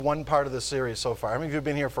One part of the series so far. How many of you have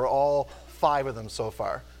been here for all 5 of them so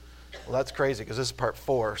far? Well, that's crazy because this is part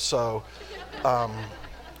 4. So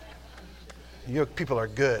you people are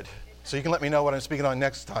good. So you can let me know what I'm speaking on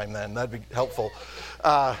next time then. That'd be helpful.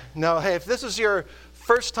 No, hey, if this is your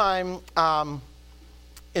first time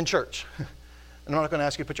in church, and I'm not going to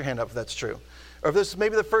ask you to put your hand up if that's true, or if this is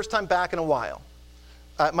maybe the first time back in a while,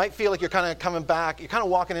 it might feel like you're kind of coming back, you're kind of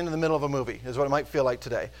walking into the middle of a movie is what it might feel like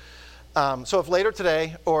today. So if later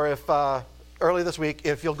today, or if early this week,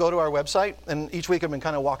 if you'll go to our website, and each week I've been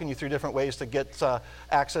kind of walking you through different ways to get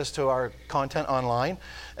access to our content online.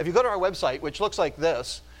 If you go to our website, which looks like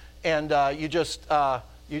this, and you just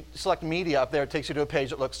you select media up there, it takes you to a page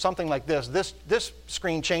that looks something like this. This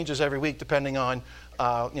screen changes every week depending on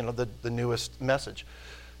the newest message.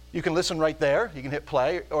 You can listen right there. You can hit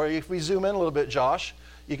play, or if we zoom in a little bit, Josh,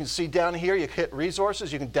 you can see down here. You hit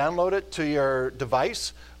resources. You can download it to your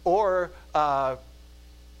device. Or, you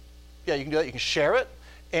can do that. You can share it.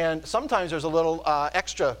 And sometimes there's a little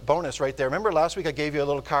extra bonus right there. Remember last week I gave you a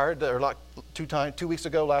little card, or like 2 weeks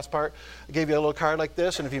ago, last part, I gave you a little card like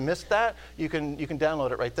this. And if you missed that, you can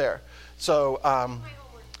download it right there. So,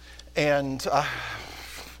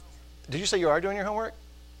 did you say you are doing your homework?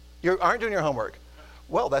 You aren't doing your homework.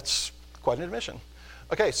 Well, that's quite an admission.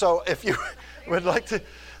 Okay, so if you would like to...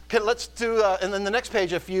 Okay, let's do, and then the next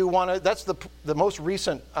page, if you want to, that's the most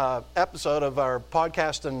recent episode of our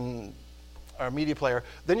podcast and our media player.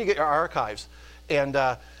 Then you get your archives, and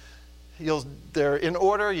they're in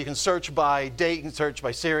order. You can search by date, you can search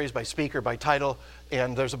by series, by speaker, by title,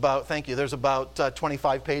 and there's about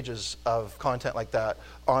 25 pages of content like that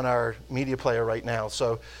on our media player right now.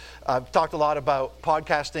 So I've talked a lot about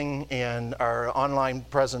podcasting and our online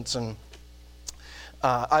presence, and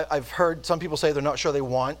I've heard some people say they're not sure they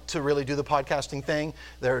want to really do the podcasting thing.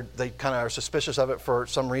 They kind of are suspicious of it for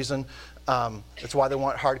some reason. That's why they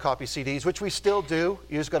want hard copy CDs, which we still do.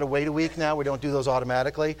 You just got to wait a week now. We don't do those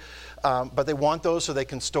automatically. But they want those so they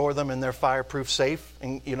can store them in their fireproof safe,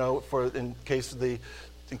 in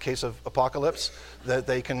case of apocalypse, that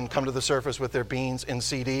they can come to the surface with their beans in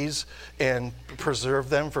CDs and preserve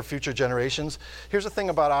them for future generations. Here's the thing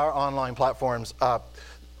about our online platforms.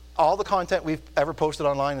 All the content we've ever posted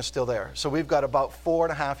online is still there. So we've got about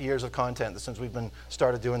 4.5 years of content since we've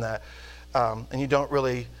started doing that. And you don't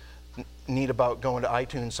really need about going to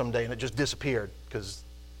iTunes someday and it just disappeared, because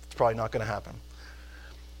it's probably not going to happen.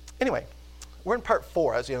 Anyway, we're in part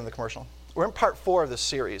 4. That's the end of the commercial. We're in part 4 of this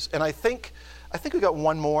series. And I think we got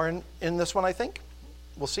one more in this one, I think.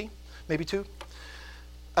 We'll see. Maybe 2.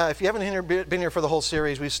 If you haven't been here for the whole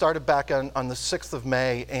series, we started back on the 6th of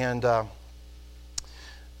May, and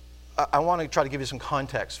I want to try to give you some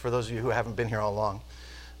context for those of you who haven't been here all along.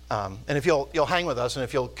 And if you'll hang with us, and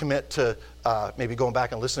if you'll commit to maybe going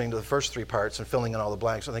back and listening to the first 3 parts and filling in all the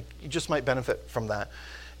blanks, I think you just might benefit from that.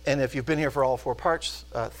 And if you've been here for all 4 parts,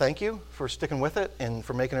 thank you for sticking with it and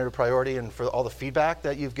for making it a priority and for all the feedback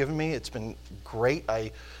that you've given me. It's been great.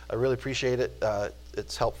 I really appreciate it.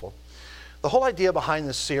 It's helpful. The whole idea behind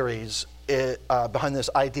this series, behind this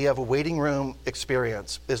idea of a waiting room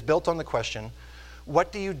experience, is built on the question,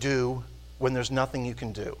 what do you do when there's nothing you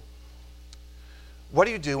can do? What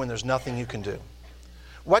do you do when there's nothing you can do?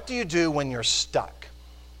 What do you do when you're stuck?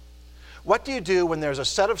 What do you do when there's a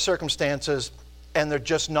set of circumstances and they're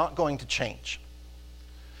just not going to change?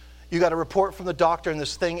 You got a report from the doctor and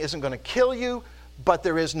this thing isn't going to kill you, but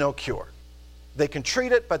there is no cure. They can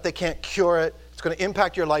treat it, but they can't cure it. It's going to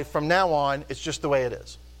impact your life from now on. It's just the way it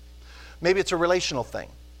is. Maybe it's a relational thing.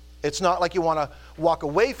 It's not like you want to walk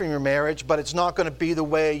away from your marriage, but it's not going to be the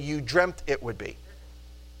way you dreamt it would be.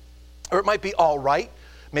 Or it might be all right.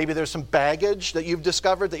 Maybe there's some baggage that you've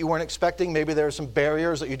discovered that you weren't expecting. Maybe there are some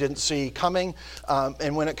barriers that you didn't see coming.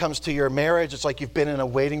 And when it comes to your marriage, it's like you've been in a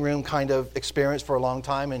waiting room kind of experience for a long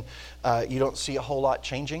time, and you don't see a whole lot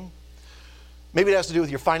changing. Maybe it has to do with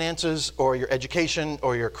your finances or your education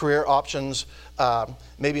or your career options.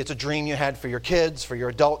 Maybe it's a dream you had for your kids, for your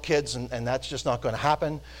adult kids, and that's just not going to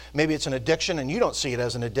happen. Maybe it's an addiction and you don't see it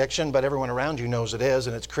as an addiction, but everyone around you knows it is,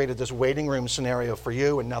 and it's created this waiting room scenario for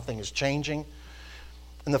you and nothing is changing.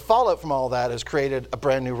 And the fallout from all that has created a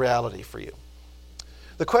brand new reality for you.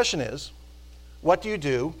 The question is, what do you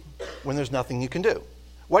do when there's nothing you can do?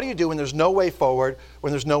 What do you do when there's no way forward,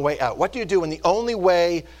 when there's no way out? What do you do when the only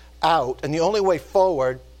way out and the only way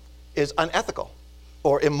forward is unethical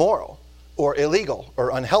or immoral or illegal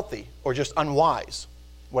or unhealthy or just unwise?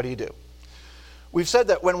 What do you do? We've said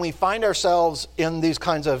that when we find ourselves in these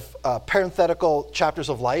kinds of parenthetical chapters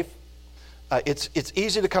of life, it's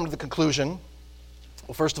easy to come to the conclusion,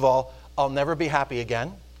 well, first of all, I'll never be happy again.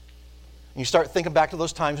 And you start thinking back to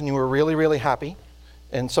those times when you were really, really happy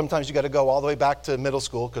And sometimes you got to go all the way back to middle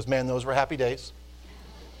school because, man, those were happy days,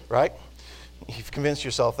 right? You've convinced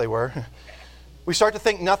yourself they were. We start to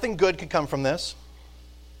think nothing good can come from this.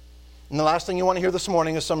 And the last thing you want to hear this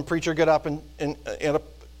morning is some preacher get up in a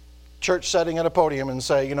church setting at a podium and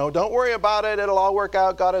say, don't worry about it. It'll all work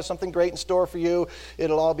out. God has something great in store for you.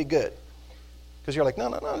 It'll all be good. Because you're like, no,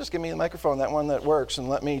 just give me the microphone, that one that works, and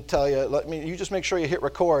let me tell you, you just make sure you hit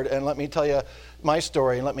record, and let me tell you my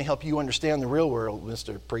story, and let me help you understand the real world,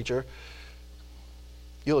 Mr. Preacher.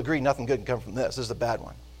 You'll agree nothing good can come from this. This is a bad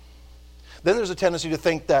one. Then there's a tendency to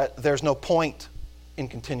think that there's no point in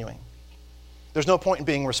continuing. There's no point in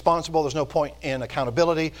being responsible. There's no point in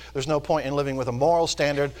accountability. There's no point in living with a moral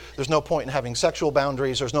standard. There's no point in having sexual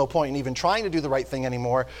boundaries. There's no point in even trying to do the right thing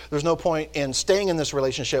anymore. There's no point in staying in this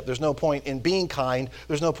relationship. There's no point in being kind.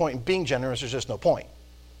 There's no point in being generous. There's just no point.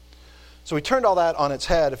 So we turned all that on its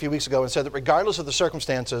head a few weeks ago and said that regardless of the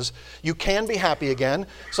circumstances, you can be happy again.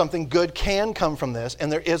 Something good can come from this, and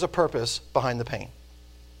there is a purpose behind the pain.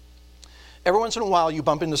 Every once in a while, you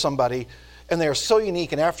bump into somebody and they are so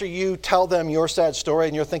unique, and after you tell them your sad story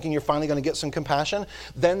and you're thinking you're finally going to get some compassion,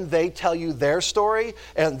 then they tell you their story,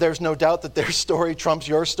 and there's no doubt that their story trumps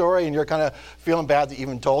your story, and you're kind of feeling bad that you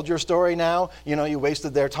even told your story now. You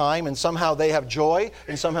wasted their time, and somehow they have joy,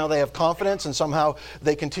 and somehow they have confidence, and somehow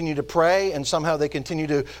they continue to pray, and somehow they continue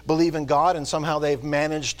to believe in God, and somehow they've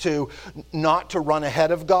managed to not to run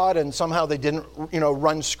ahead of God, and somehow they didn't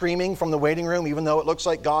run screaming from the waiting room, even though it looks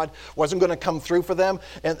like God wasn't going to come through for them.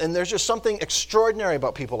 And there's just something extraordinary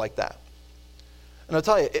about people like that. And I'll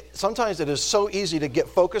tell you, sometimes it is so easy to get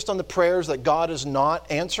focused on the prayers that God is not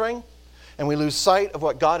answering, and we lose sight of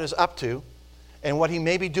what God is up to and what he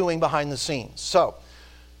may be doing behind the scenes. So,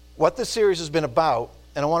 what this series has been about,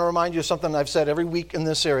 and I want to remind you of something I've said every week in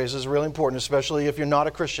this series is really important, especially if you're not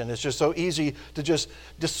a Christian. It's just so easy to just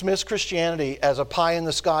dismiss Christianity as a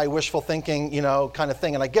pie-in-the-sky, wishful thinking, kind of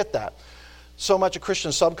thing, and I get that. So much of Christian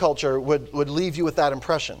subculture would leave you with that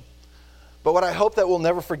impression. But what I hope that we'll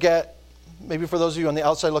never forget, maybe for those of you on the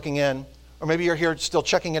outside looking in, or maybe you're here still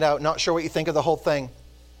checking it out, not sure what you think of the whole thing.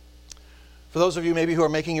 For those of you maybe who are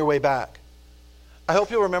making your way back, I hope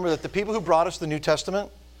you'll remember that the people who brought us the New Testament,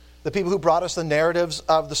 the people who brought us the narratives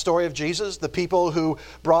of the story of Jesus, the people who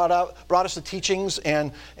brought us the teachings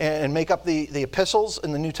and make up the epistles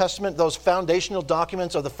in the New Testament, those foundational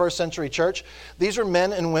documents of the first century church, these are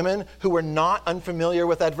men and women who were not unfamiliar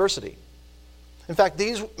with adversity. In fact,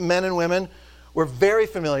 these men and women were very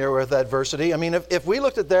familiar with adversity. I mean, if we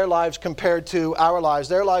looked at their lives compared to our lives,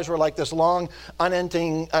 their lives were like this long,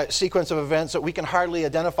 unending sequence of events that we can hardly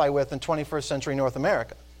identify with in 21st century North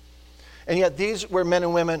America. And yet these were men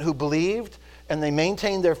and women who believed and they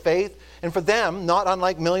maintained their faith. And for them, not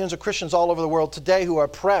unlike millions of Christians all over the world today who are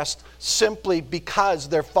oppressed simply because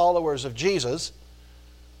they're followers of Jesus,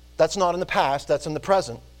 that's not in the past, that's in the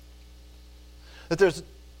present. That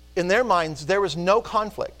in their minds, there was no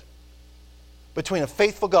conflict between a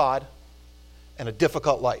faithful God and a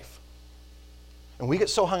difficult life. And we get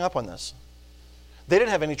so hung up on this. They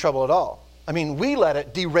didn't have any trouble at all. I mean, we let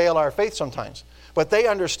it derail our faith sometimes. But they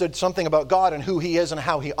understood something about God and who he is and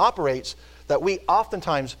how he operates that we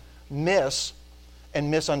oftentimes miss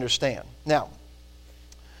and misunderstand. Now,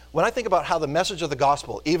 when I think about how the message of the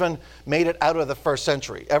gospel even made it out of the first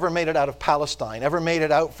century, ever made it out of Palestine, ever made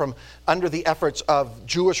it out from under the efforts of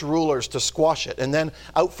Jewish rulers to squash it, and then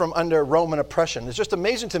out from under Roman oppression, it's just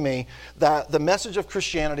amazing to me that the message of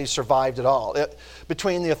Christianity survived it all.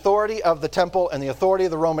 Between the authority of the temple and the authority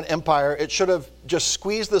of the Roman Empire, it should have just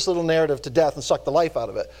squeezed this little narrative to death and sucked the life out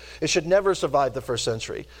of it. It should never survive the first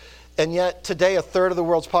century. And yet today a third of the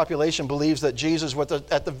world's population believes that Jesus was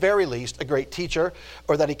at the very least a great teacher,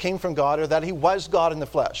 or that he came from God, or that he was God in the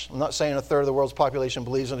flesh. I'm not saying a third of the world's population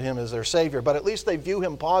believes in him as their Savior, but at least they view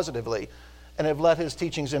him positively and have let his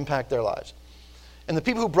teachings impact their lives. And the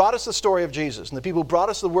people who brought us the story of Jesus, and the people who brought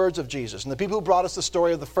us the words of Jesus, and the people who brought us the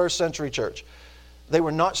story of the first century church, they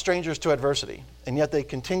were not strangers to adversity, and yet they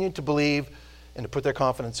continued to believe and to put their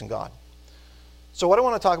confidence in God. So what I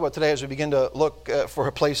want to talk about today as we begin to look for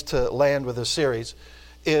a place to land with this series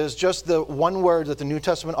is just the one word that the New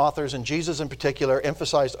Testament authors, and Jesus in particular,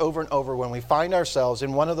 emphasized over and over when we find ourselves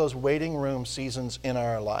in one of those waiting room seasons in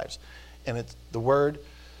our lives. And the word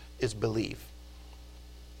is believe.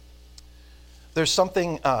 There's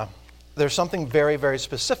something very, very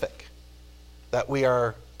specific that we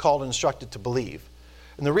are called and instructed to believe.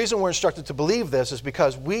 And the reason we're instructed to believe this is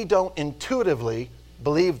because we don't intuitively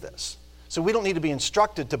believe this. So we don't need to be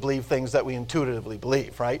instructed to believe things that we intuitively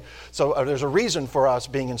believe, right? So there's a reason for us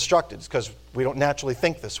being instructed. It's because we don't naturally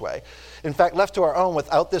think this way. In fact, left to our own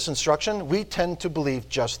without this instruction, we tend to believe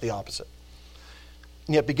just the opposite.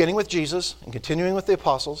 And yet, beginning with Jesus and continuing with the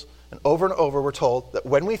apostles, and over, we're told that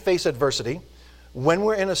when we face adversity, when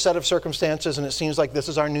we're in a set of circumstances and it seems like this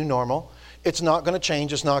is our new normal, it's not going to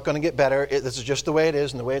change, it's not going to get better, this is just the way it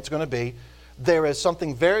is and the way it's going to be, there is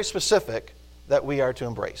something very specific that we are to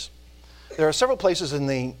embrace. There are several places in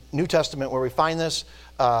the New Testament where we find this.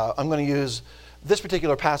 I'm going to use this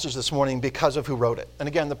particular passage this morning because of who wrote it. And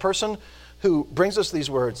again, the person who brings us these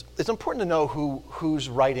words, it's important to know who's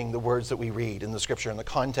writing the words that we read in the scripture and the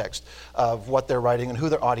context of what they're writing and who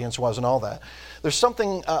their audience was and all that. There's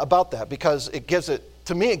something about that because it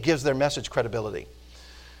gives their message credibility.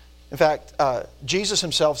 In fact, Jesus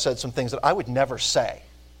himself said some things that I would never say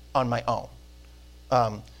on my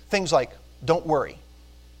own. Things like, don't worry.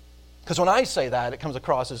 Because when I say that, it comes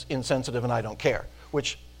across as insensitive and I don't care,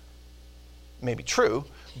 which may be true,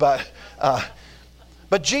 but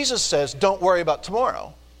Jesus says, don't worry about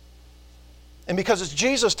tomorrow. And because it's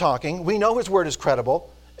Jesus talking, we know his word is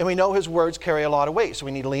credible, and we know his words carry a lot of weight, so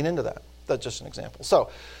we need to lean into that. That's just an example. So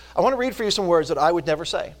I want to read for you some words that I would never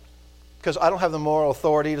say, because I don't have the moral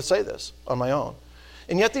authority to say this on my own.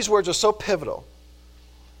 And yet these words are so pivotal.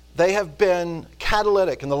 They have been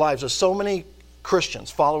catalytic in the lives of so many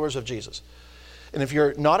Christians, followers of Jesus. And if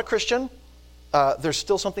you're not a Christian, there's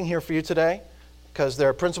still something here for you today, because there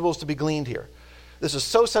are principles to be gleaned here. This is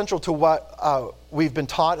so central to what we've been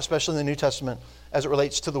taught, especially in the New Testament, as it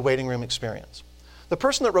relates to the waiting room experience. The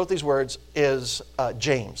person that wrote these words is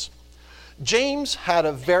James. James had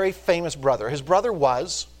a very famous brother. His brother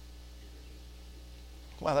was,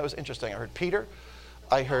 wow, that was interesting. I heard Peter,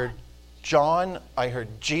 I heard John, I heard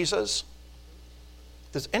Jesus.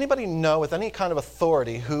 Does anybody know with any kind of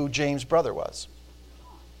authority who James' brother was?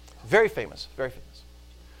 Very famous, very famous.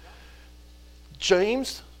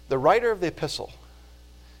 James, the writer of the epistle,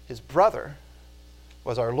 his brother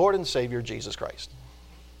was our Lord and Savior, Jesus Christ.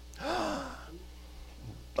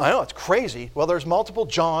 I know, it's crazy. Well, there's multiple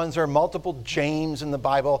Johns, there are multiple James in the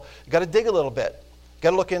Bible. You've got to dig a little bit. You've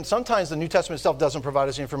got to look in. Sometimes the New Testament itself doesn't provide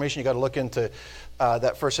us the information. You've got to look into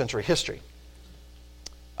that first century history.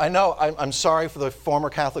 I know, I'm sorry for the former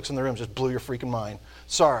Catholics in the room, just blew your freaking mind.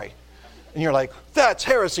 Sorry. And you're like, that's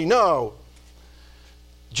heresy. No.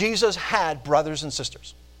 Jesus had brothers and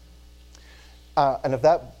sisters. And if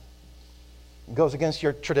that goes against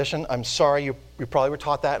your tradition, I'm sorry, you probably were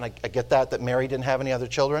taught that, and I get that Mary didn't have any other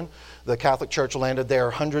children. The Catholic Church landed there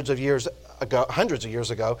hundreds of years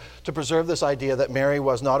ago to preserve this idea that Mary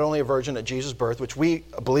was not only a virgin at Jesus' birth, which we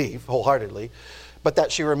believe wholeheartedly, but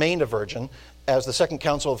that she remained a virgin, as the Second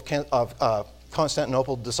Council of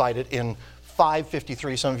Constantinople decided in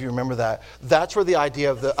 553. Some of you remember that. That's where the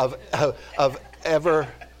idea of ever...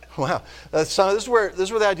 Wow. So this is where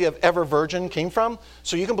the idea of ever virgin came from.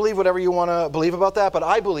 So you can believe whatever you want to believe about that, but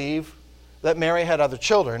I believe that Mary had other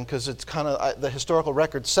children because it's kind of, the historical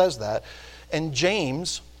record says that. And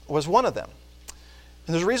James was one of them.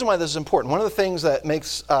 And there's a reason why this is important. One of the things that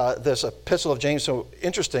makes this epistle of James so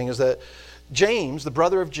interesting is that James, the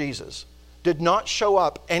brother of Jesus, did not show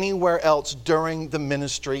up anywhere else during the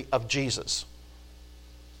ministry of Jesus.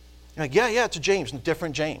 You're like, yeah, it's a James, a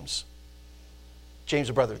different James. James,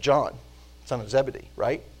 the brother of John, son of Zebedee,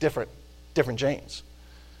 right? Different James.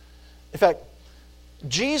 In fact,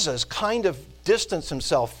 Jesus kind of distanced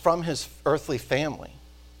himself from his earthly family.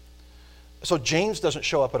 So James doesn't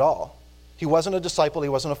show up at all. He wasn't a disciple. He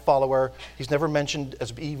wasn't a follower. He's never mentioned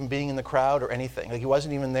as even being in the crowd or anything. Like he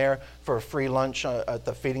wasn't even there for a free lunch at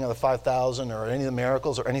the feeding of the 5,000 or any of the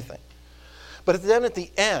miracles or anything. But then at the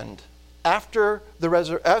end, after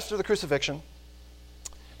the crucifixion,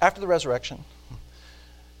 after the resurrection,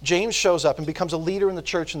 James shows up and becomes a leader in the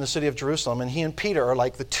church in the city of Jerusalem, and he and Peter are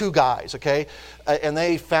like the two guys, okay? And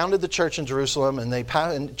they founded the church in Jerusalem,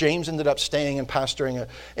 and James ended up staying and pastoring it.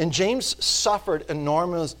 And James suffered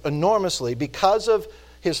enormously because of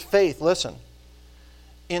his faith, listen,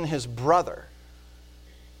 in his brother.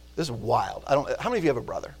 This is wild. How many of you have a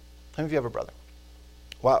brother? How many of you have a brother?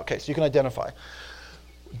 Wow, okay, so you can identify.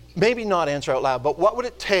 Maybe not answer out loud, but what would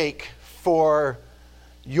it take for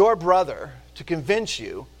your brother to convince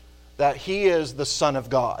you that he is the Son of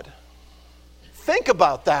God? Think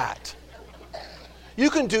about that. He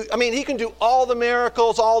can do all the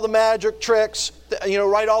miracles, all the magic tricks,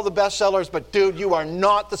 write all the bestsellers, but dude, you are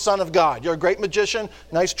not the Son of God. You're a great magician,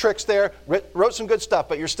 nice tricks there, wrote some good stuff,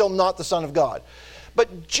 but you're still not the Son of God.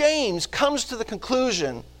 But James comes to the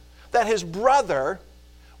conclusion that his brother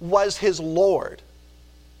was his Lord.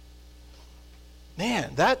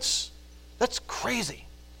 Man, that's crazy.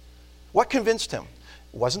 What convinced him?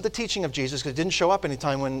 It wasn't the teaching of Jesus, because it didn't show up any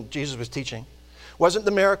time when Jesus was teaching. Wasn't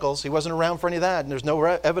the miracles. He wasn't around for any of that, and there's no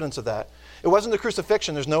evidence of that. It wasn't the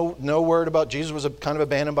crucifixion. There's no word about Jesus was kind of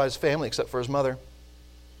abandoned by his family except for his mother.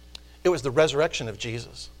 It was the resurrection of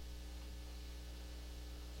Jesus.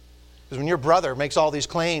 Because when your brother makes all these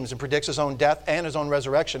claims and predicts his own death and his own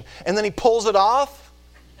resurrection, and then he pulls it off,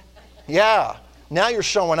 yeah, now you're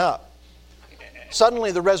showing up.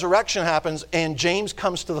 Suddenly the resurrection happens and James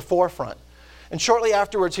comes to the forefront. And shortly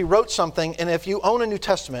afterwards he wrote something, and if you own a New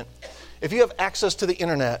Testament, if you have access to the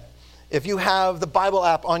internet, if you have the Bible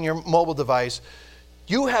app on your mobile device,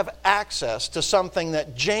 you have access to something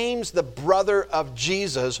that James, the brother of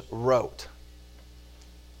Jesus, wrote.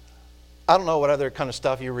 I don't know what other kind of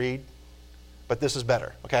stuff you read, but this is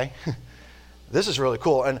better, okay? This is really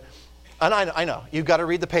cool. And I know, you've got to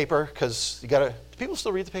read the paper because you got to... Do people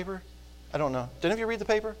still read the paper? I don't know. Do any of you read the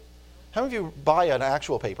paper? How many of you buy an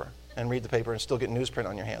actual paper and read the paper and still get newsprint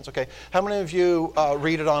on your hands? Okay. How many of you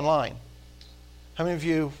read it online? How many of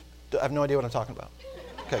you... I have no idea what I'm talking about.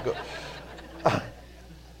 Okay, good.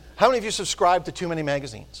 How many of you subscribe to too many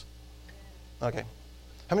magazines? Okay.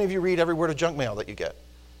 How many of you read every word of junk mail that you get?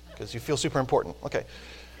 Because you feel super important. Okay.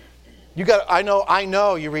 I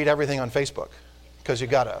know you read everything on Facebook because you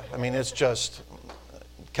gotta. I mean, it's just,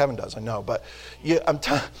 Kevin does, I know. But I'm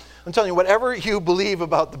telling you, whatever you believe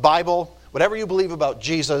about the Bible, whatever you believe about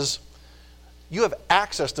Jesus, you have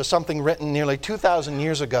access to something written nearly 2,000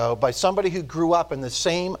 years ago by somebody who grew up in the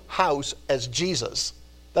same house as Jesus.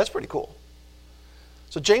 That's pretty cool.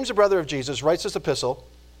 So James, the brother of Jesus, writes this epistle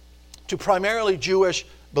to primarily Jewish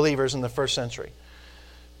believers in the first century.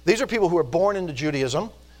 These are people who were born into Judaism.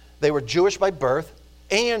 They were Jewish by birth,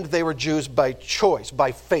 and they were Jews by choice,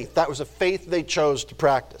 by faith. That was a faith they chose to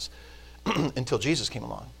practice until Jesus came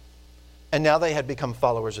along. And now they had become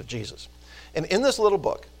followers of Jesus. And in this little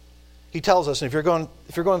book, he tells us, and if you're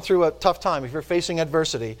going through a tough time, if you're facing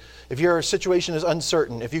adversity, if your situation is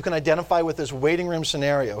uncertain, if you can identify with this waiting room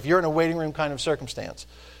scenario, if you're in a waiting room kind of circumstance,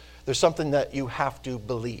 there's something that you have to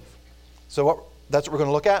believe. So that's what we're going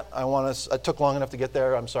to look at. I took long enough to get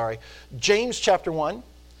there. I'm sorry. James chapter 1.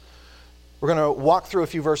 We're going to walk through a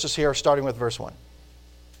few verses here, starting with verse 1.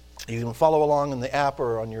 You can follow along in the app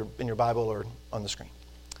or in your Bible or on the screen.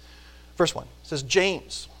 Verse 1 says,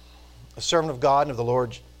 James, a servant of God and of the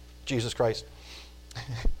Lord Jesus Christ. He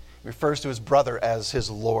refers to his brother as his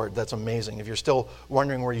Lord. That's amazing. If you're still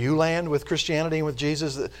wondering where you land with Christianity and with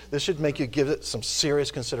Jesus, this should make you give it some serious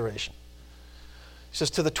consideration. He says,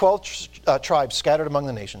 to the 12 tribes scattered among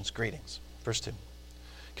the nations, greetings. Verse 2.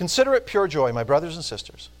 Consider it pure joy, my brothers and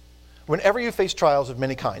sisters, whenever you face trials of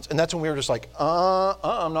many kinds. And that's when we were just like,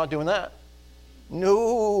 I'm not doing that.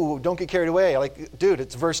 No, don't get carried away. Like, dude,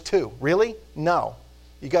 it's verse 2. Really? No.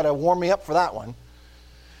 You got to warm me up for that one.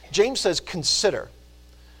 James says, consider.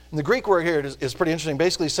 And the Greek word here is pretty interesting.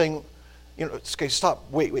 Basically saying, okay,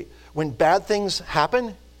 stop, wait. When bad things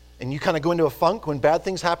happen, and you kind of go into a funk, when bad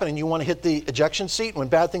things happen and you want to hit the ejection seat, when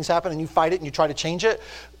bad things happen and you fight it and you try to change it.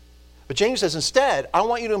 But James says, instead, I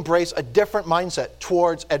want you to embrace a different mindset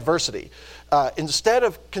towards adversity. Instead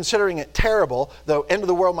of considering it terrible, the end of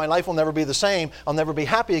the world, my life will never be the same, I'll never be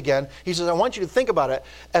happy again. He says, I want you to think about it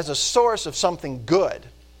as a source of something good.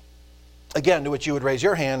 Again, to which you would raise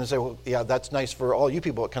your hand and say, well, yeah, that's nice for all you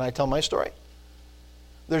people. Can I tell my story?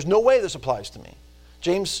 There's no way this applies to me.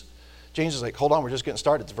 James is like, hold on, we're just getting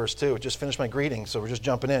started. It's verse 2. I just finished my greeting, so we're just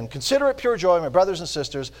jumping in. Consider it pure joy, my brothers and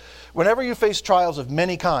sisters, whenever you face trials of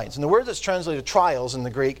many kinds. And the word that's translated trials in the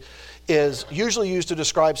Greek is usually used to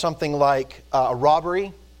describe something like a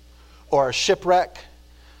robbery or a shipwreck.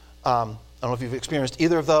 I don't know if you've experienced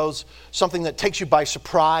either of those. Something that takes you by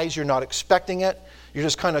surprise. You're not expecting it. You're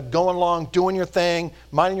just kind of going along, doing your thing,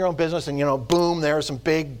 minding your own business, and boom, there are some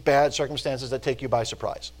big, bad circumstances that take you by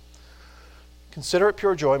surprise. Consider it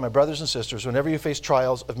pure joy, my brothers and sisters, whenever you face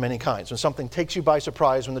trials of many kinds. When something takes you by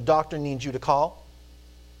surprise, when the doctor needs you to call,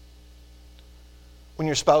 when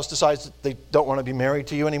your spouse decides that they don't want to be married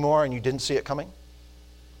to you anymore and you didn't see it coming,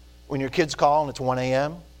 when your kids call and it's 1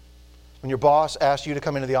 a.m., when your boss asks you to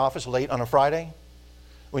come into the office late on a Friday,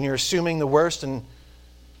 when you're assuming the worst and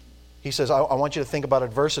he says, I want you to think about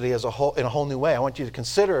adversity in a whole new way. I want you to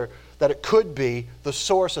consider that it could be the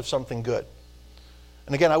source of something good.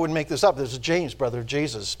 And again, I wouldn't make this up. This is James, brother of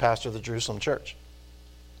Jesus, pastor of the Jerusalem church.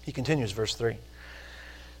 He continues, verse 3.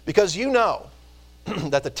 Because you know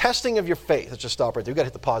that the testing of your faith, let's just stop right there. We've got to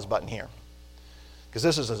hit the pause button here. Because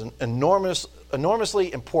this is an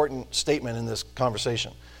enormously important statement in this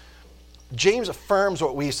conversation. James affirms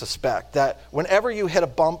what we suspect, that whenever you hit a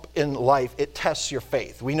bump in life, it tests your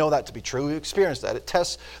faith. We know that to be true. We experienced that. It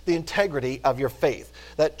tests the integrity of your faith.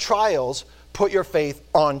 That trials put your faith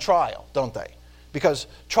on trial, don't they? Because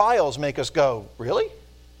trials make us go, really?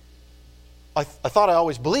 I thought I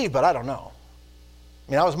always believed, but I don't know.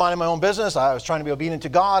 I mean, I was minding my own business. I was trying to be obedient to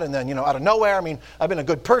God, and then, out of nowhere, I've been a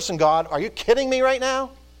good person, God. Are you kidding me right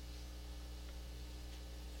now?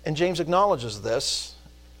 And James acknowledges this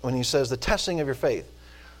when he says the testing of your faith.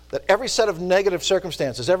 That every set of negative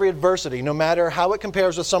circumstances, every adversity, no matter how it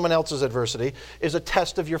compares with someone else's adversity, is a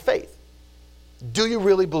test of your faith. Do you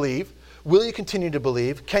really believe? Will you continue to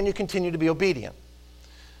believe? Can you continue to be obedient?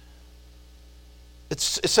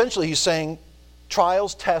 It's essentially, he's saying,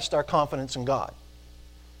 trials test our confidence in God.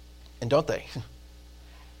 And don't they?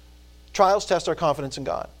 Trials test our confidence in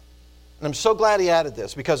God. And I'm so glad he added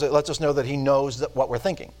this, because it lets us know that he knows what we're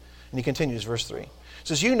thinking. And he continues, verse 3. He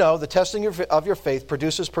says, the testing of your faith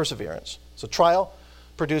produces perseverance. So trial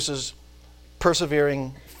produces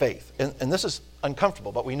persevering faith. And this is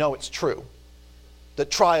uncomfortable, but we know it's true. That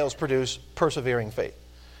trials produce persevering faith.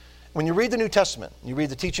 When you read the New Testament, you read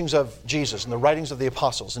the teachings of Jesus and the writings of the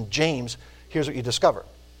apostles and James, here's what you discover.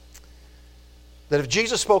 That if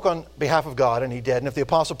Jesus spoke on behalf of God, and he did, and if the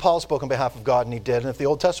Apostle Paul spoke on behalf of God, and he did, and if the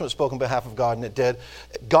Old Testament spoke on behalf of God, and it did,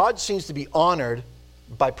 God seems to be honored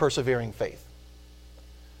by persevering faith.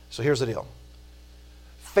 So here's the deal.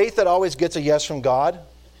 Faith that always gets a yes from God,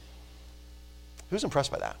 who's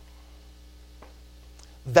impressed by that?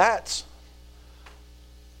 That's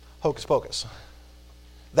hocus pocus.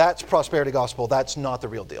 That's prosperity gospel. That's not the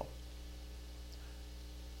real deal.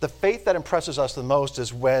 The faith that impresses us the most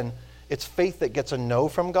is when it's faith that gets a no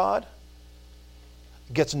from God,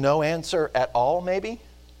 gets no answer at all maybe,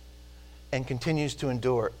 and continues to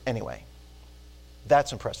endure anyway.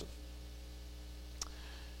 That's impressive.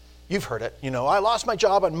 You've heard it. I lost my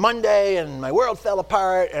job on Monday and my world fell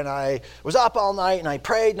apart and I was up all night and I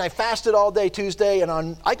prayed and I fasted all day Tuesday and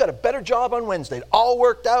I got a better job on Wednesday. It all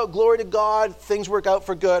worked out. Glory to God. Things work out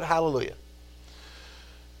for good. Hallelujah.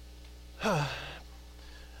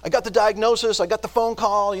 I got the diagnosis. I got the phone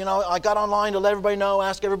call. I got online to let everybody know,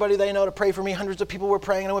 ask everybody they know to pray for me. Hundreds of people were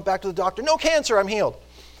praying and I went back to the doctor. No cancer. I'm healed.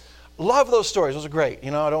 Love those stories. Those are great. I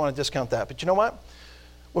don't want to discount that. But you know what?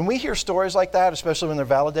 When we hear stories like that, especially when they're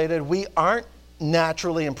validated, we aren't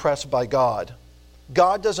naturally impressed by God.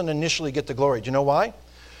 God doesn't initially get the glory. Do you know why?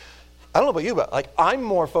 I don't know about you, but I'm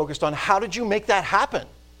more focused on how did you make that happen?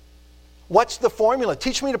 What's the formula?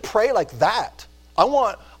 Teach me to pray like that. I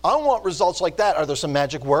want results like that. Are there some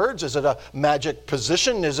magic words? Is it a magic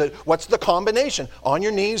position? What's the combination? On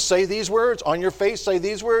your knees, say these words. On your face, say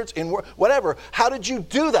these words. Whatever. How did you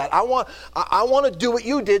do that? I want to do what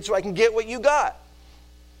you did so I can get what you got.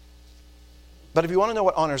 But if you want to know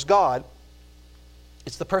what honors God,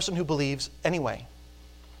 it's the person who believes anyway.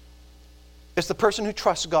 It's the person who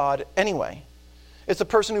trusts God anyway. It's the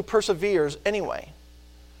person who perseveres anyway.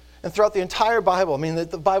 And throughout the entire Bible,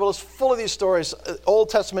 the Bible is full of these stories. Old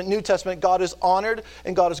Testament, New Testament, God is honored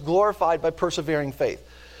and God is glorified by persevering faith.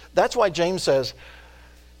 That's why James says,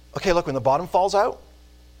 okay, look, when the bottom falls out,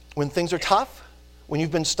 when things are tough, when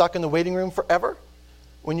you've been stuck in the waiting room forever,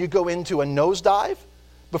 when you go into a nosedive,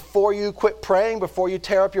 before you quit praying, before you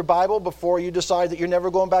tear up your Bible, before you decide that you're never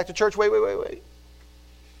going back to church, wait.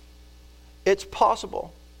 It's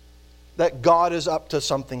possible that God is up to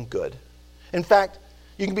something good. In fact,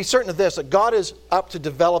 you can be certain of this, that God is up to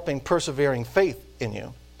developing persevering faith in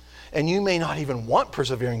you. And you may not even want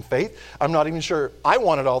persevering faith. I'm not even sure I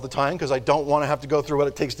want it all the time because I don't want to have to go through what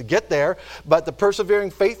it takes to get there. But the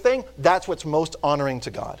persevering faith thing, that's what's most honoring to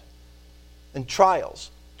God. And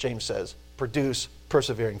trials, James says, produce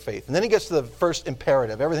persevering faith. And then he gets to the first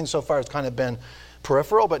imperative. Everything so far has kind of been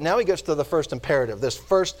peripheral, but now he gets to the first imperative, this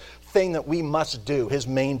first thing that we must do, his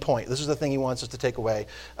main point. This is the thing he wants us to take away,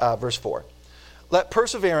 verse 4. Let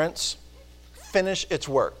perseverance finish its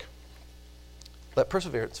work. Let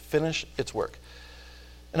perseverance finish its work.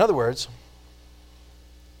 In other words,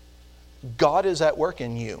 God is at work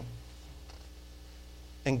in you.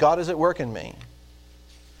 And God is at work in me.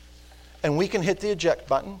 And we can hit the eject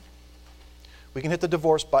button. We can hit the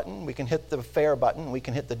divorce button, we can hit the affair button, we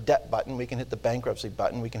can hit the debt button, we can hit the bankruptcy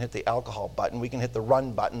button, we can hit the alcohol button, we can hit the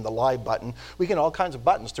run button, the lie button. We can all kinds of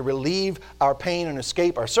buttons to relieve our pain and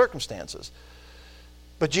escape our circumstances.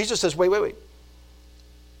 But Jesus says, wait.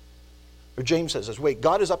 Or James says, wait,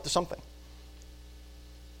 God is up to something.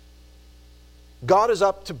 God is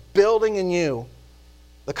up to building in you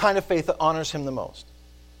the kind of faith that honors him the most.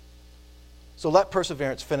 So let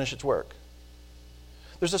perseverance finish its work.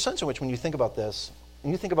 There's a sense in which when you think about this,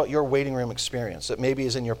 and you think about your waiting room experience, that maybe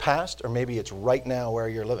is in your past or maybe it's right now where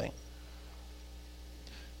you're living.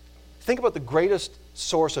 Think about the greatest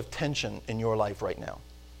source of tension in your life right now.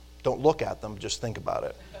 Don't look at them, just think about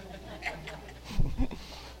it.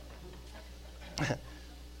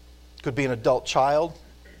 Could be an adult child.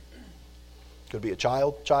 Could be a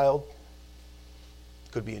child.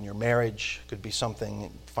 Could be in your marriage. Could be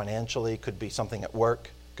something financially. Could be something at work.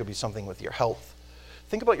 Could be something with your health.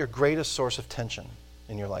 Think about your greatest source of tension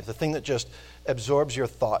in your life. The thing that just absorbs your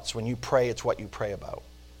thoughts. When you pray, it's what you pray about.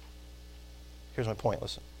 Here's my point,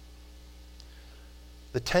 listen.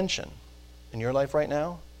 The tension in your life right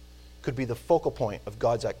now could be the focal point of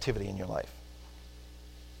God's activity in your life.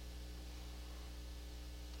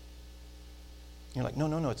 You're like,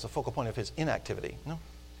 no, it's the focal point of his inactivity. No.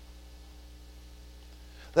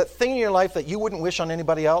 That thing in your life that you wouldn't wish on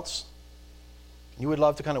anybody else, you would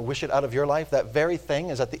love to kind of wish it out of your life, that very thing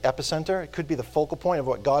is at the epicenter. It could be the focal point of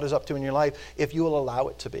what God is up to in your life if you will allow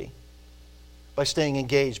it to be. By staying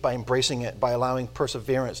engaged, by embracing it, by allowing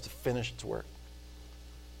perseverance to finish its work.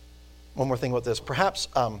 One more thing about this. Perhaps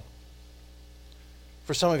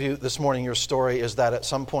for some of you this morning, your story is that at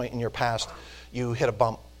some point in your past, you hit a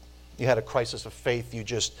bump. You had a crisis of faith. You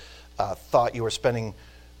just thought you were spending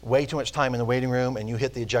way too much time in the waiting room, and you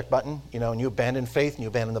hit the eject button, and you abandoned faith, and you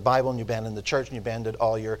abandoned the Bible, and you abandoned the church, and you abandoned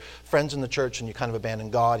all your friends in the church, and you kind of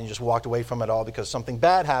abandoned God, and you just walked away from it all because something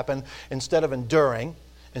bad happened. Instead of enduring,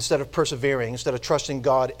 instead of persevering, instead of trusting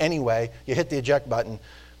God anyway, you hit the eject button.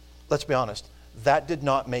 Let's be honest, that did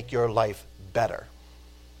not make your life better.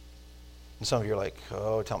 And some of you are like,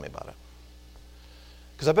 oh, tell me about it.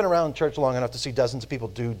 Because I've been around church long enough to see dozens of people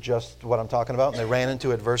do just what I'm talking about, and they ran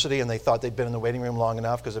into adversity, and they thought they'd been in the waiting room long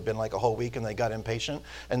enough because it'd been like a whole week, and they got impatient,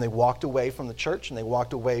 and they walked away from the church, and they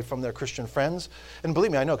walked away from their Christian friends. And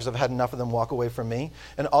believe me, I know, because I've had enough of them walk away from me.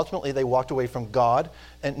 And ultimately, they walked away from God,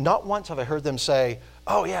 and not once have I heard them say,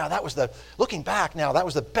 oh yeah, looking back now, that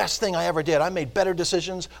was the best thing I ever did. I made better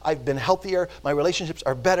decisions. I've been healthier. My relationships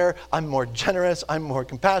are better. I'm more generous. I'm more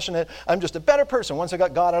compassionate. I'm just a better person once I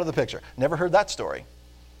got God out of the picture. Never heard that story.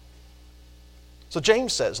 So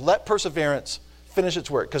James says, let perseverance finish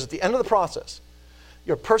its work. Because at the end of the process,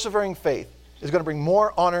 your persevering faith is going to bring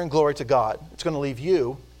more honor and glory to God. It's going to leave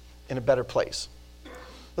you in a better place.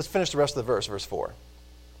 Let's finish the rest of the verse, verse 4.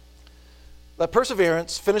 Let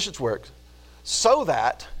perseverance finish its work so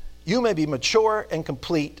that you may be mature and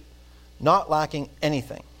complete, not lacking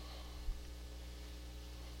anything.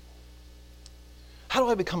 How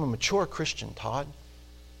do I become a mature Christian, Todd?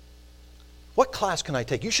 What class can I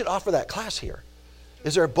take? You should offer that class here.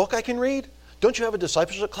 Is there a book I can read? Don't you have a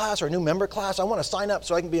discipleship class or a new member class? I want to sign up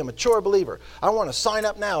so I can be a mature believer. I want to sign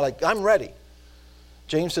up now, like I'm ready.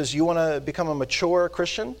 James says, you want to become a mature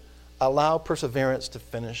Christian? Allow perseverance to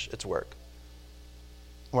finish its work.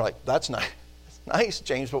 And we're like, that's nice. Nice,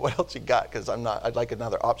 James, but what else you got? Because I'd like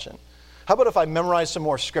another option. How about if I memorize some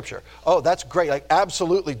more scripture? Oh, that's great. Like,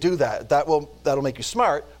 absolutely do that. That'll make you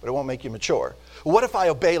smart, but it won't make you mature. What if I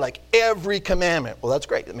obey like every commandment? Well, that's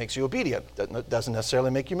great. It makes you obedient. That doesn't necessarily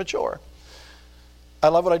make you mature. I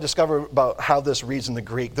love what I discovered about how this reads in the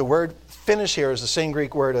Greek. The word finish here is the same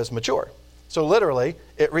Greek word as mature. So literally,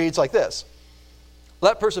 it reads like this.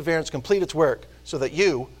 Let perseverance complete its work so that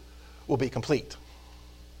you will be complete.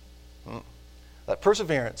 Let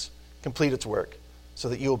perseverance complete its work so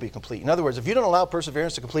that you will be complete. In other words, if you don't allow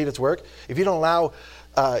perseverance to complete its work, if you don't allow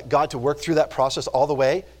God to work through that process all the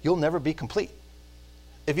way, you'll never be complete.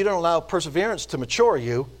 If you don't allow perseverance to mature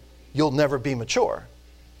you, you'll never be mature.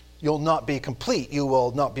 You'll not be complete. You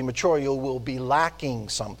will not be mature. You will be lacking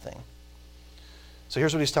something. So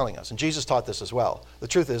here's what he's telling us. And Jesus taught this as well. The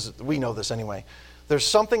truth is, we know this anyway. There's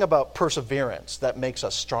something about perseverance that makes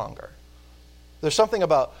us stronger. There's something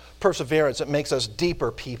about perseverance that makes us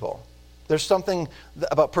deeper people. There's something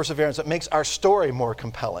about perseverance that makes our story more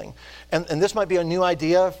compelling. And this might be a new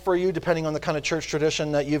idea for you, depending on the kind of church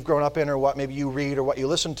tradition that you've grown up in or what maybe you read or what you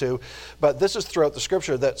listen to. But this is throughout the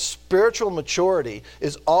scripture, that spiritual maturity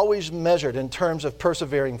is always measured in terms of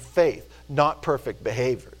persevering faith, not perfect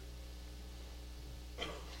behavior.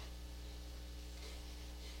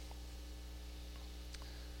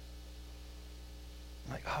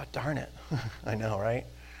 I'm like, oh, darn it. I know, right?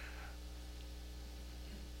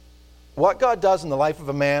 What God does in the life of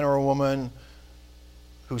a man or a woman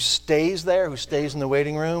who stays there, who stays in the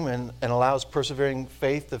waiting room and allows perseverance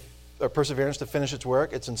to finish its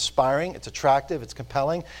work, it's inspiring, it's attractive, it's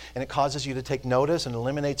compelling, and it causes you to take notice and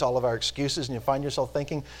eliminates all of our excuses, and you find yourself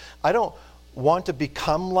thinking, I don't want to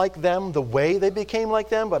become like them the way they became like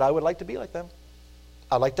them, but I would like to be like them.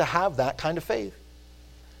 I'd like to have that kind of faith.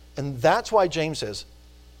 And that's why James says,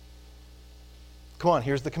 come on,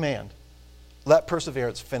 here's the command. Let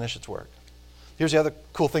perseverance finish its work. Here's the other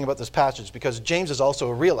cool thing about this passage, because James is also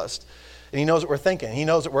a realist, and he knows what we're thinking. He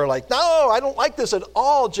knows that we're like, no, I don't like this at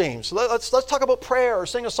all, James. Let's talk about prayer or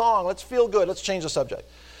sing a song. Let's feel good. Let's change the subject.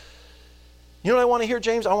 You know what I want to hear,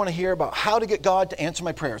 James? I want to hear about how to get God to answer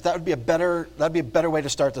my prayers. That'd be a better way to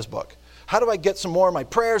start this book. How do I get some more of my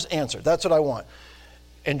prayers answered? That's what I want.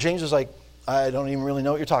 And James is like, I don't even really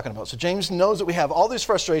know what you're talking about. So James knows that we have all these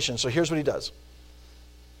frustrations, so here's what he does.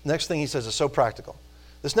 Next thing he says is so practical.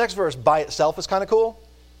 This next verse by itself is kind of cool.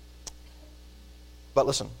 But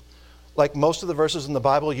listen, like most of the verses in the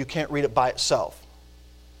Bible, you can't read it by itself.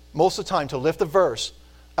 Most of the time, to lift a verse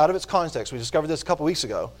out of its context, we discovered this a couple weeks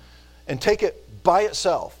ago, and take it by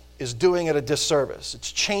itself is doing it a disservice.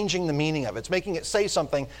 It's changing the meaning of it. It's making it say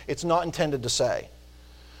something it's not intended to say.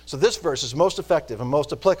 So this verse is most effective and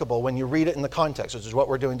most applicable when you read it in the context, which is what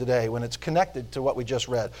we're doing today, when it's connected to what we just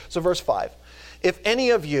read. So verse 5. If any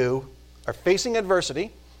of you are facing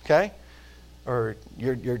adversity, okay, or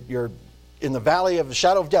you're in the valley of the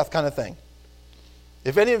shadow of death kind of thing,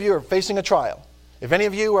 if any of you are facing a trial, if any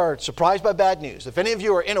of you are surprised by bad news, if any of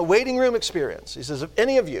you are in a waiting room experience, he says, if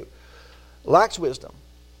any of you lacks wisdom,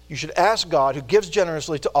 you should ask God, who gives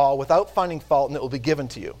generously to all without finding fault, and it will be given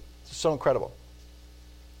to you. It's so incredible.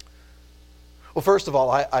 Well, first of all,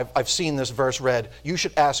 I've seen this verse read, you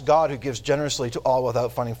should ask God, who gives generously to all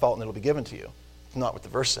without finding fault, and it will be given to you. It's not what the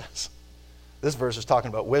verse says. This verse is talking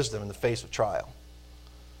about wisdom in the face of trial.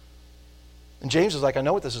 And James is like, I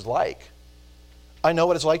know what this is like. I know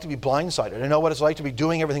what it's like to be blindsided. I know what it's like to be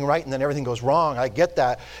doing everything right and then everything goes wrong. I get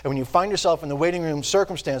that. And when you find yourself in the waiting room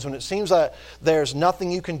circumstance, when it seems that there's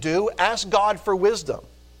nothing you can do, ask God for wisdom.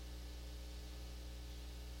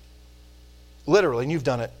 Literally, and you've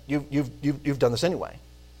done it. You've done this anyway.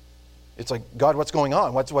 It's like, God, what's going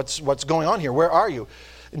on? What's going on here? Where are you?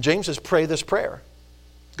 And James says, pray this prayer.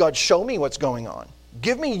 God, show me what's going on.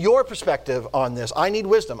 Give me your perspective on this. I need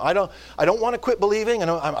wisdom. I don't want to quit believing.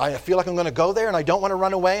 I feel like I'm going to go there, and I don't want to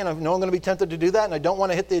run away, and I know I'm going to be tempted to do that, and I don't want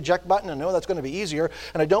to hit the eject button. I know that's going to be easier,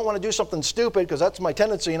 and I don't want to do something stupid because that's my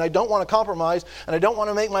tendency, and I don't want to compromise, and I don't want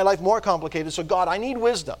to make my life more complicated. So God, I need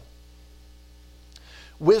wisdom.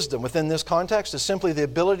 Wisdom within this context is simply the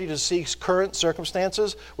ability to see current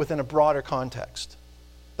circumstances within a broader context.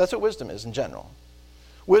 That's what wisdom is in general.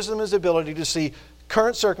 Wisdom is the ability to see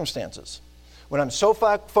current circumstances. When I'm so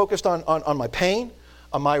focused on my pain,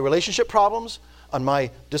 on my relationship problems, on my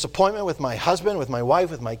disappointment with my husband, with my wife,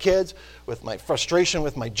 with my kids, with my frustration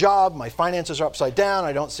with my job, my finances are upside down,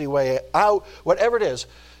 I don't see a way out, whatever it is,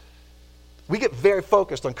 we get very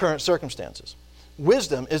focused on current circumstances.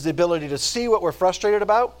 Wisdom is the ability to see what we're frustrated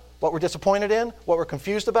about, what we're disappointed in, what we're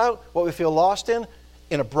confused about, what we feel lost in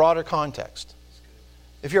a broader context.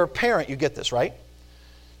 If you're a parent, you get this, right?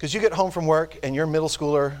 Because you get home from work and you're a middle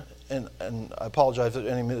schooler, and I apologize if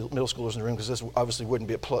any middle schoolers in the room, because this obviously wouldn't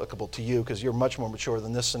be applicable to you because you're much more mature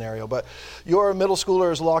than this scenario, but your middle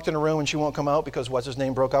schooler is locked in a room and she won't come out because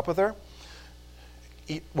what's-his-name broke up with her.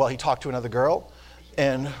 He talked to another girl,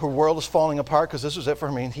 and her world is falling apart because this was it for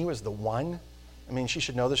her. I mean, he was the one. I mean, she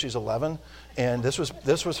should know that she's 11, and this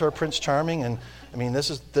was her Prince Charming, and I mean, this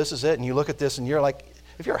is it. And you look at this, and you're like,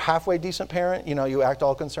 if you're a halfway decent parent, you act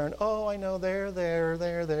all concerned. Oh, I know,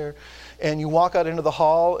 there. And you walk out into the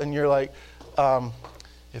hall, and you're like,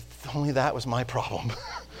 if only that was my problem.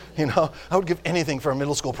 I would give anything for a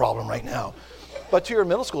middle school problem right now. But to your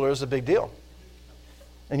middle schooler, it's a big deal.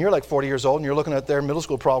 And you're like 40 years old, and you're looking at their middle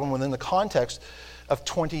school problem within the context of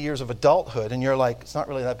 20 years of adulthood, and you're like, it's not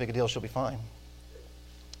really that big a deal, she'll be fine.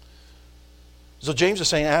 So James is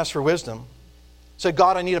saying, ask for wisdom. Say,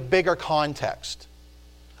 God, I need a bigger context.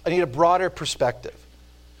 I need a broader perspective.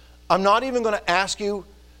 I'm not even going to ask you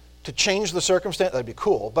to change the circumstance. That'd be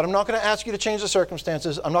cool. But I'm not going to ask you to change the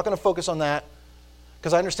circumstances. I'm not going to focus on that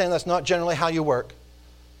because I understand that's not generally how you work.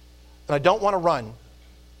 And I don't want to run.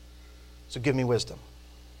 So give me wisdom.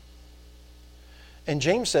 And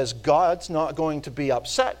James says God's not going to be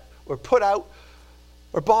upset or put out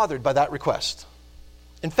or bothered by that request.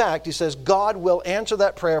 In fact, he says God will answer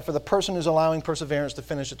that prayer for the person who's allowing perseverance to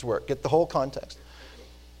finish its work. Get the whole context.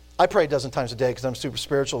 I pray a dozen times a day because I'm super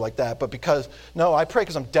spiritual like that, but I pray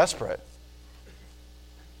because I'm desperate.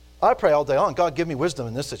 I pray all day long, God, give me wisdom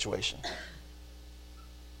in this situation.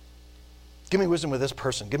 Give me wisdom with this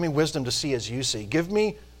person. Give me wisdom to see as you see. Give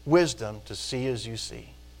me wisdom to see as you see.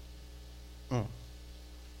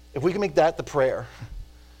 If we can make that the prayer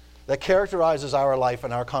that characterizes our life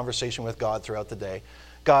and our conversation with God throughout the day,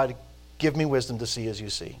 God, give me wisdom to see as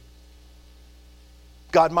you see.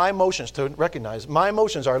 God, my emotions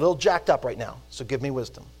are a little jacked up right now, so give me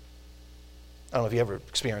wisdom. I don't know if you ever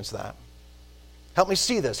experienced that. Help me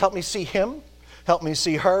see this. Help me see him. Help me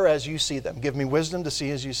see her as you see them. Give me wisdom to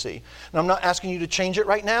see as you see. And I'm not asking you to change it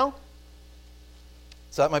right now.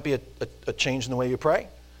 So that might be a change in the way you pray.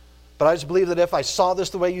 But I just believe that if I saw this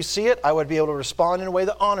the way you see it, I would be able to respond in a way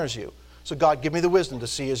that honors you. So God, give me the wisdom to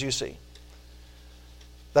see as you see.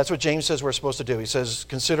 That's what James says we're supposed to do. He says,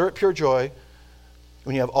 consider it pure joy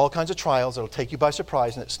when you have all kinds of trials that'll take you by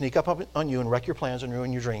surprise and that sneak up on you and wreck your plans and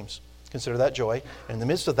ruin your dreams. Consider that joy. And in the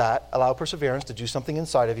midst of that, allow perseverance to do something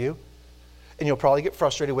inside of you. And you'll probably get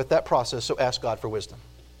frustrated with that process, so ask God for wisdom.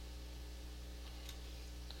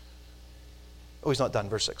 Oh, he's not done.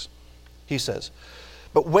 Verse 6. He says,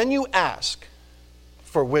 but when you ask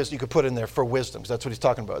for wisdom, you could put in there for wisdom, because that's what he's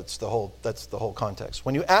talking about. That's the whole context.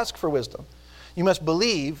 When you ask for wisdom, you must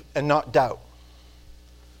believe and not doubt.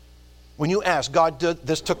 When you ask, God,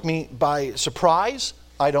 this took me by surprise.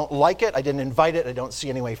 I don't like it. I didn't invite it. I don't see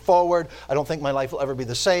any way forward. I don't think my life will ever be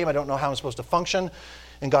the same. I don't know how I'm supposed to function.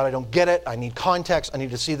 And God, I don't get it. I need context. I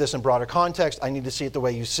need to see this in broader context. I need to see it the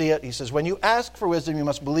way you see it. He says, when you ask for wisdom, you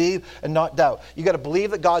must believe and not doubt. You got to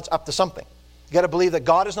believe that God's up to something. You got to believe that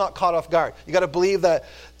God is not caught off guard. You got to believe that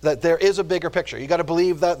there is a bigger picture. You got to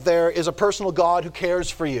believe that there is a personal God who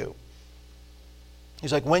cares for you.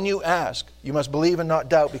 He's like, when you ask, you must believe and not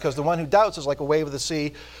doubt, because the one who doubts is like a wave of the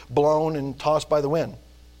sea blown and tossed by the wind.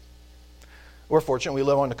 We're fortunate we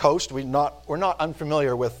live on the coast. We're not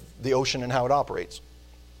unfamiliar with the ocean and how it operates.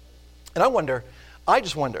 And I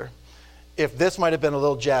just wonder if this might have been a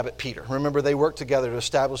little jab at Peter. Remember, they worked together to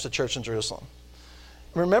establish the church in Jerusalem.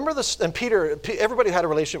 Remember this, and Peter, everybody who had a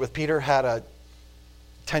relationship with Peter had a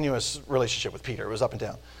tenuous relationship with Peter. It was up and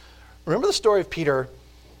down. Remember the story of Peter?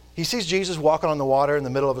 He sees Jesus walking on the water in the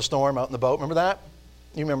middle of a storm out in the boat. Remember that?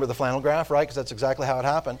 You remember the flannel graph, right? Because that's exactly how it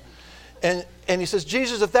happened. And he says,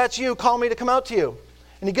 Jesus, if that's you, call me to come out to you.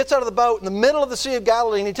 And he gets out of the boat in the middle of the Sea of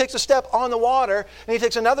Galilee, and he takes a step on the water, and he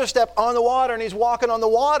takes another step on the water, and he's walking on the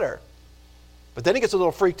water. But then he gets a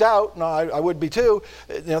little freaked out. No, I would be too.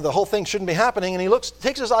 The whole thing shouldn't be happening. And he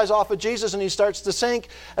takes his eyes off of Jesus, and he starts to sink.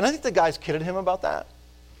 And I think the guys kidded him about that.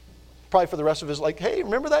 Probably for the rest of his life. Hey,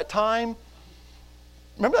 remember that time?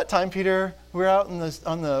 Remember that time, Peter? We were out on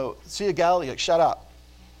the Sea of Galilee. Like, shut up.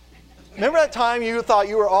 Remember that time you thought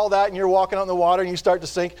you were all that, and you're walking out in the water, and you start to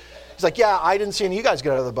sink? He's like, yeah, I didn't see any of you guys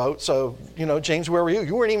get out of the boat. So, James, where were you?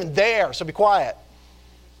 You weren't even there, so be quiet.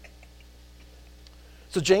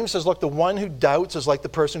 So James says, look, the one who doubts is like the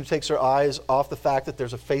person who takes their eyes off the fact that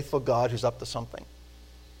there's a faithful God who's up to something.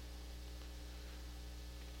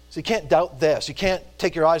 So you can't doubt this. You can't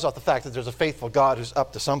take your eyes off the fact that there's a faithful God who's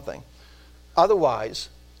up to something. Otherwise,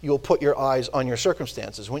 you'll put your eyes on your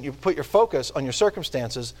circumstances. When you put your focus on your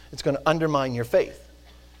circumstances, it's going to undermine your faith.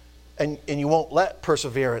 And you won't let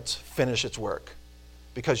perseverance finish its work,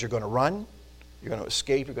 because you're going to run, you're going to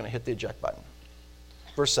escape, you're going to hit the eject button.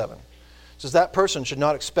 Verse 7 says, that person should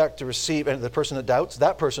not expect to receive, and the person that doubts,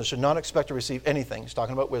 that person should not expect to receive anything, he's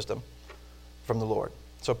talking about wisdom, from the Lord.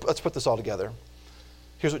 So let's put this all together.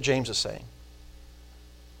 Here's what James is saying.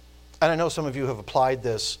 And I know some of you have applied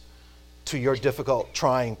this to your difficult,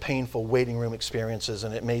 trying, painful waiting room experiences,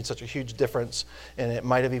 and it made such a huge difference, and it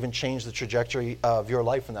might have even changed the trajectory of your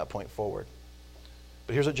life from that point forward.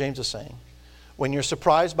 But here's what James is saying. When you're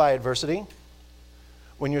surprised by adversity,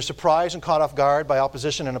 when you're surprised and caught off guard by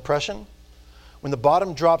opposition and oppression, when the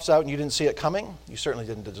bottom drops out and you didn't see it coming, you certainly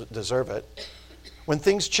didn't deserve it. When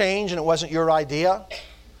things change and it wasn't your idea,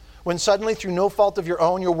 when suddenly, through no fault of your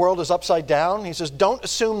own, your world is upside down, he says, don't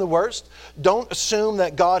assume the worst. Don't assume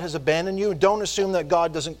that God has abandoned you. Don't assume that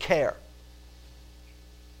God doesn't care.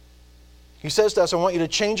 He says to us, I want you to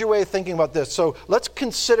change your way of thinking about this. So let's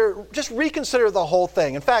reconsider the whole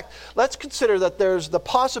thing. In fact, let's consider that there's the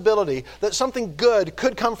possibility that something good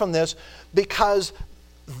could come from this, because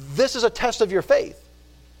this is a test of your faith.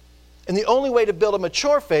 And the only way to build a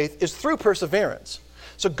mature faith is through perseverance.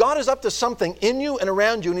 So God is up to something in you and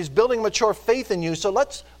around you, and he's building mature faith in you. So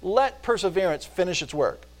let's let perseverance finish its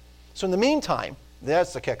work. So in the meantime,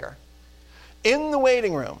 that's the kicker. In the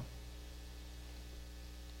waiting room,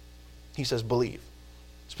 he says, believe.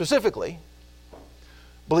 Specifically,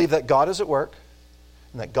 believe that God is at work,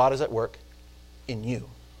 and that God is at work in you.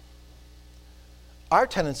 Our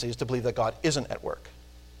tendency is to believe that God isn't at work,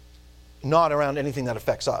 not around anything that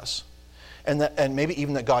affects us, and maybe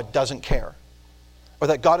even that God doesn't care. Or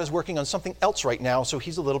that God is working on something else right now, so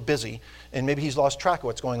he's a little busy, and maybe he's lost track of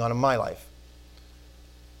what's going on in my life.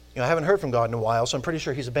 I haven't heard from God in a while, so I'm pretty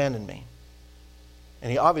sure he's abandoned me.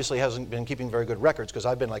 And he obviously hasn't been keeping very good records, because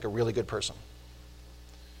I've been like a really good person.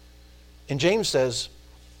 And James says,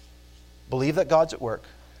 believe that God's at work,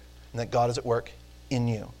 and that God is at work in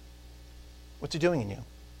you. What's he doing in you?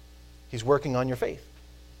 He's working on your faith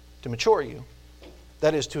to mature you.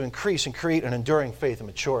 That is, to increase and create an enduring faith, a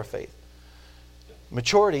mature faith.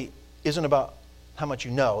 Maturity isn't about how much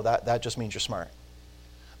you know. That just means you're smart.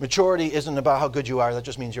 Maturity isn't about how good you are. That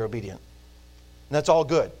just means you're obedient. And that's all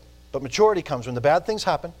good. But maturity comes when the bad things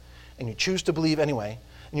happen and you choose to believe anyway,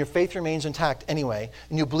 and your faith remains intact anyway,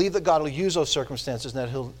 and you believe that God will use those circumstances and that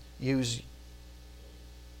he'll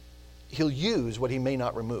use what he may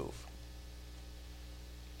not remove.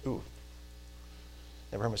 Ooh,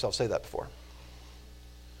 never heard myself say that before.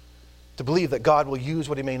 To believe that God will use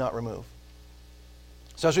what he may not remove.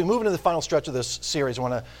 So as we move into the final stretch of this series, I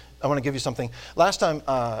want to give you something. Last time,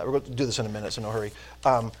 we're going to do this in a minute, so no hurry.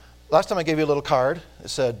 Last time I gave you a little card. It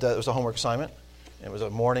said it was a homework assignment. It was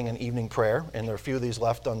a morning and evening prayer, and there are a few of these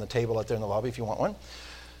left on the table out there in the lobby if you want one.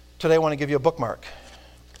 Today I want to give you a bookmark.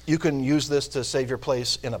 You can use this to save your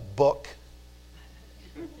place in a book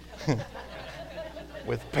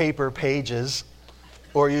with paper pages,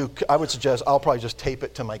 or I would suggest I'll probably just tape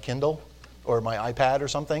it to my Kindle or my iPad or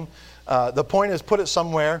something. The point is, put it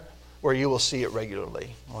somewhere where you will see it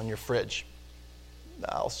regularly, on your fridge.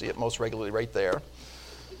 I'll see it most regularly right there,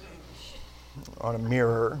 on a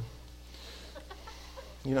mirror.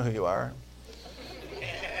 You know who you are.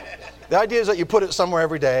 The idea is that you put it somewhere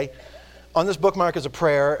every day. On this bookmark is a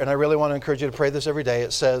prayer, and I really want to encourage you to pray this every day.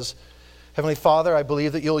 It says, Heavenly Father, I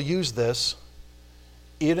believe that you'll use this,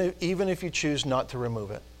 even if you choose not to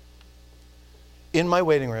remove it. In my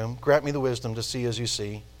waiting room, grant me the wisdom to see as you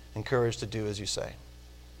see, and courage to do as you say.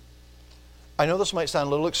 I know this might sound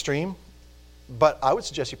a little extreme, but I would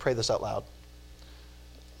suggest you pray this out loud.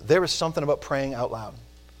 There is something about praying out loud.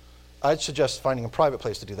 I'd suggest finding a private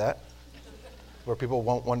place to do that, where people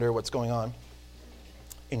won't wonder what's going on.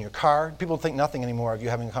 In your car, people think nothing anymore of you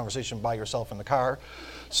having a conversation by yourself in the car.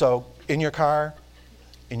 So in your car,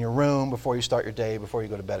 in your room, before you start your day, before you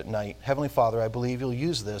go to bed at night, Heavenly Father, I believe you'll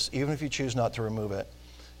use this, even if you choose not to remove it.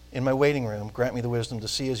 In my waiting room, grant me the wisdom to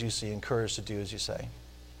see as you see and courage to do as you say.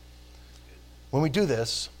 When we do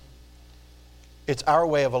this, it's our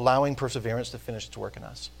way of allowing perseverance to finish its work in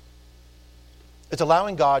us. It's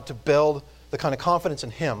allowing God to build the kind of confidence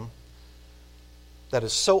in him that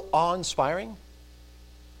is so awe-inspiring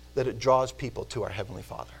that it draws people to our Heavenly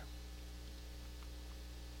Father.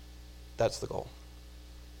 That's the goal.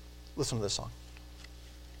 Listen to this song.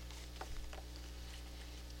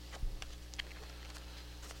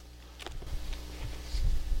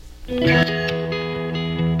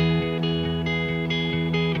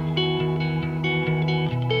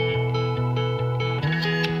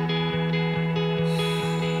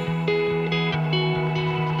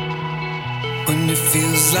 When it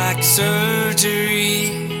feels like surgery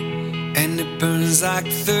and it burns like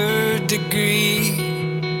third degree,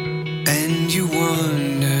 and you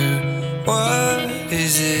wonder, what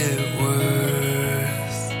is it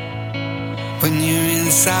worth? When your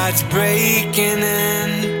inside's breaking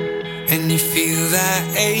in and you feel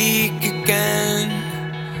that ache again,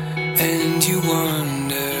 and you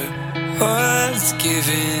wonder, what's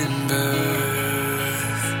giving birth?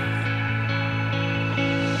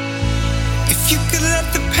 You could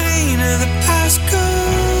let the pain of the past go,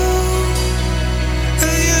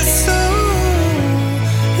 your soul.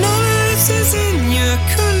 None of this is in your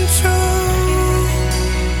control.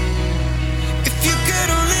 If you could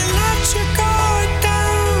only let your guard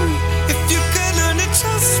down, if you could learn to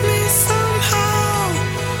trust me somehow,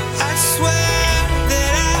 I swear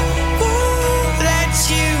that I won't let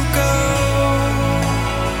you go.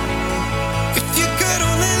 If you could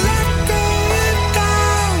only let go your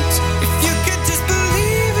doubts, if you could just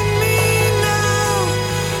believe in me now,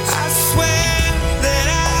 I swear that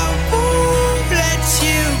I won't let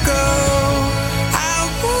you go. I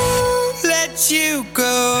won't let you go.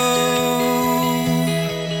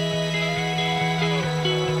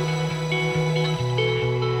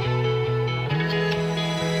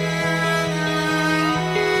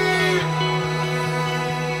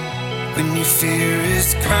 When your fear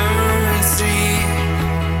is currency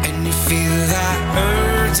and you feel that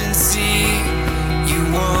urgency, you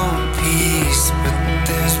want peace, but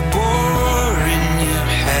there's war in your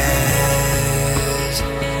head.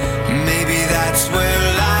 Maybe that's where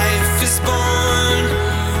life is born,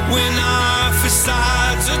 when our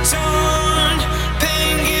facades are torn.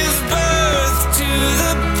 Pain gives birth to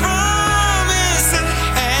the promise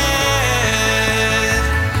ahead.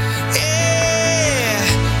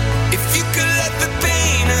 Yeah, if you could let the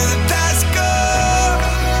pain of the past go,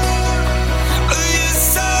 your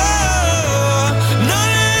soul,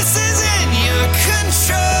 none of this is in your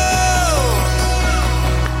control.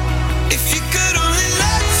 If you could only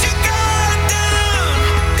let your guard down,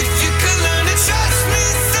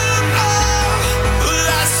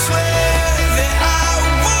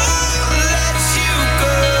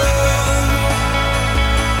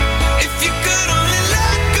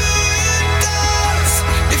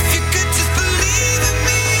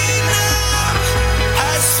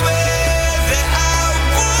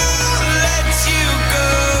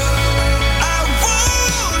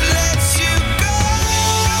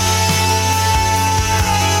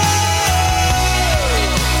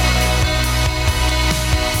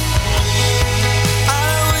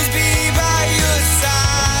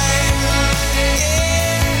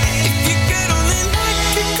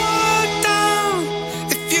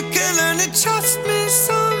 learn to trust me.